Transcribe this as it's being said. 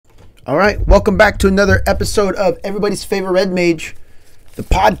All right, welcome back to another episode of everybody's favorite Red Mage, the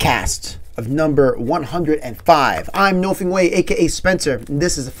podcast of number 105. I'm Nofing Wei, aka Spencer, and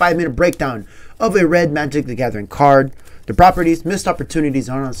this is a 5-minute breakdown of a Red Magic the Gathering card, the properties, missed opportunities,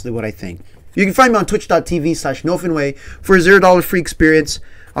 and honestly what I think. You can find me on twitch.tv/NofinWay for a $0 free experience.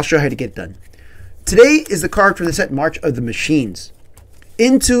 I'll show you how to get it done. Today is the card from the set March of the Machines.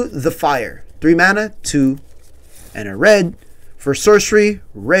 Into the Fire. 3 mana, 2, and a red. For sorcery,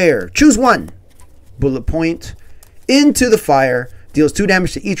 rare. Choose one. Bullet point. Into the Fire. Deals 2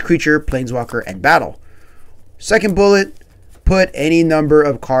 damage to each creature, planeswalker, and battle. Second bullet. Put any number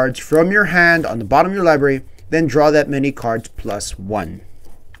of cards from your hand on the bottom of your library. Then draw that many cards plus 1.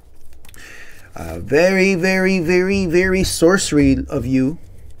 Very sorcery of you.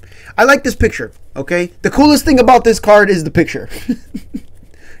 I like this picture, okay? The coolest thing about this card is the picture.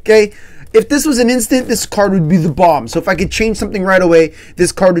 Okay? If this was an instant, this card would be the bomb. So if I could change something right away,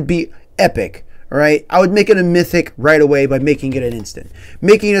 this card would be epic. Alright? I would make it a mythic right away by making it an instant.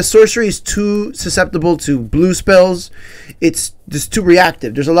 Making it a sorcery is too susceptible to blue spells. It's just too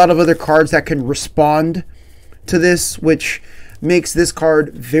reactive. There's a lot of other cards that can respond to this, which makes this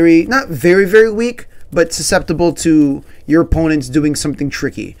card not very weak, but susceptible to your opponents doing something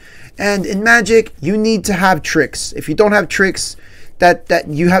tricky. And in Magic, you need to have tricks. If you don't have tricks,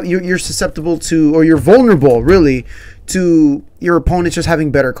 you're susceptible to, or you're vulnerable really to your opponents just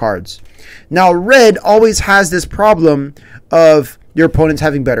having better cards. Now red always has this problem of your opponents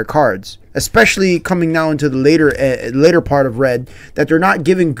having better cards, especially coming now into the later part of red, that they're not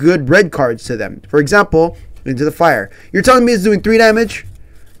giving good red cards to them. For example, Into the Fire. You're telling me it's doing 3 damage,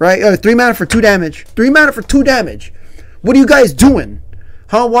 right? 3 mana for 2 damage. 3 mana for 2 damage. What are you guys doing?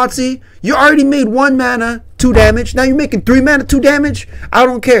 Huh, Watsy? You already made 1 mana, 2 damage. Now you're making 3 mana, 2 damage? I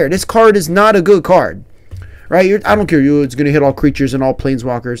don't care. This card is not a good card. Right? I don't care. It's going to hit all creatures and all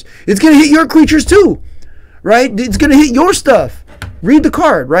planeswalkers. It's going to hit your creatures too. Right? It's going to hit your stuff. Read the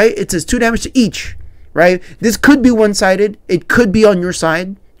card, right? It says 2 damage to each. Right? This could be one-sided. It could be on your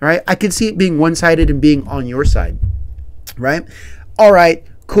side. Right? I could see it being one-sided and being on your side. Right? Alright,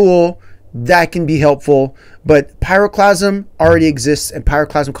 cool. That can be helpful. But Pyroclasm already exists, and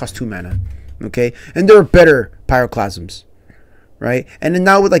Pyroclasm costs 2 mana. Okay? And there are better Pyroclasms. Right? And then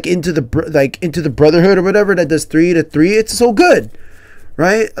now with Into the Brotherhood or whatever that does 3 to 3, it's so good.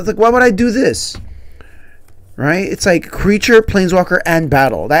 Right? I was like, why would I do this? Right? It's like creature, planeswalker, and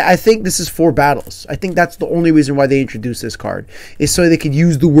battle. I think this is 4 battles. I think that's the only reason why they introduced this card, is so they could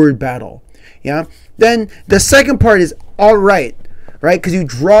use the word battle. Yeah. Then the second part is alright, right? Because you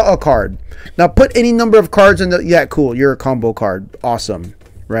draw a card. Now put any number of cards in the. Yeah, cool. You're a combo card. Awesome.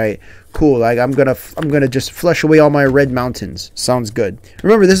 Right? Cool. Like I'm gonna just flush away all my red mountains. Sounds good.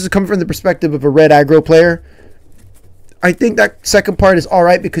 Remember, this is coming from the perspective of a red aggro player. I think that second part is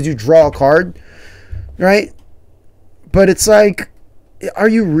alright because you draw a card, right? But it's like, are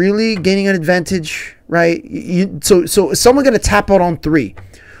you really gaining an advantage, right? So is someone going to tap out on 3,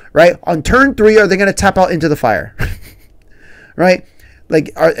 right? On turn 3, are they going to tap out Into the Fire? Right?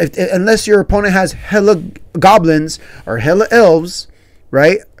 Like, unless your opponent has hella goblins or hella elves,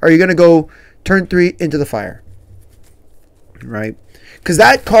 right? Are you going to go turn 3 Into the Fire? Right? Because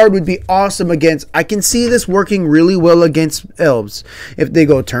that card would be awesome against, I can see this working really well against elves. If they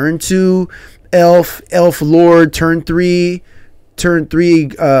go turn 2, Elf Lord, turn 3,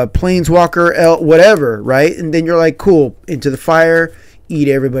 Planeswalker, whatever, right? And then you're like, cool, Into the Fire, eat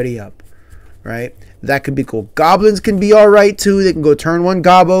everybody up, right? That could be cool. Goblins can be all right too. They can go turn 1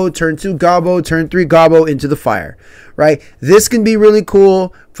 Gobbo, turn 2 Gobbo, turn 3 Gobbo, Into the Fire, right? This can be really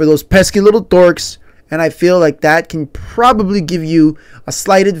cool for those pesky little dorks, and I feel like that can probably give you a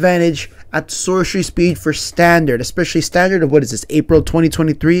slight advantage at sorcery speed for standard, especially standard of, what is this, April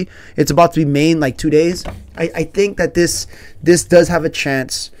 2023? It's about to be main like 2 days. I think that this does have a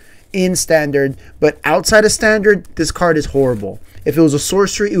chance in standard, but outside of standard, this card is horrible. If it was a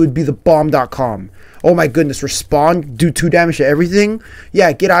sorcery, it would be the bomb.com. Oh my goodness, respond, do 2 damage to everything?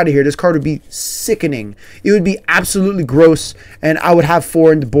 Yeah, get out of here. This card would be sickening. It would be absolutely gross, and I would have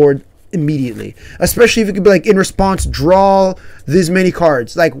 4 in the board immediately, especially if it could be like, in response, draw this many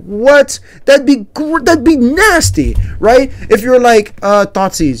cards. Like, what? That'd be nasty, right? If you're like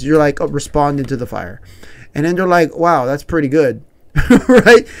Thoughtseize, you're like, oh, respond Into the Fire, and then they're like, wow, that's pretty good.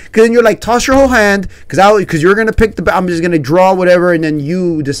 Right? Because then you're like, toss your whole hand, because you're gonna pick I'm just gonna draw whatever, and then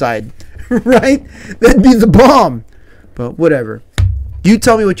you decide. Right? That'd be the bomb. But whatever, you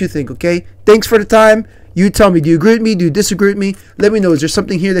tell me what you think. Okay, thanks for the time. You tell me, do you agree with me? Do you disagree with me? Let me know. Is there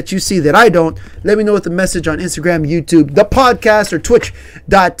something here that you see that I don't? Let me know with a message on Instagram, YouTube, the podcast, or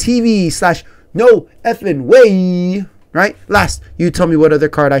twitch.tv/NoFinWay. right? Last, you tell me what other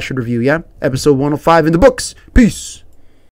card I should review, yeah? Episode 105 in the books. Peace.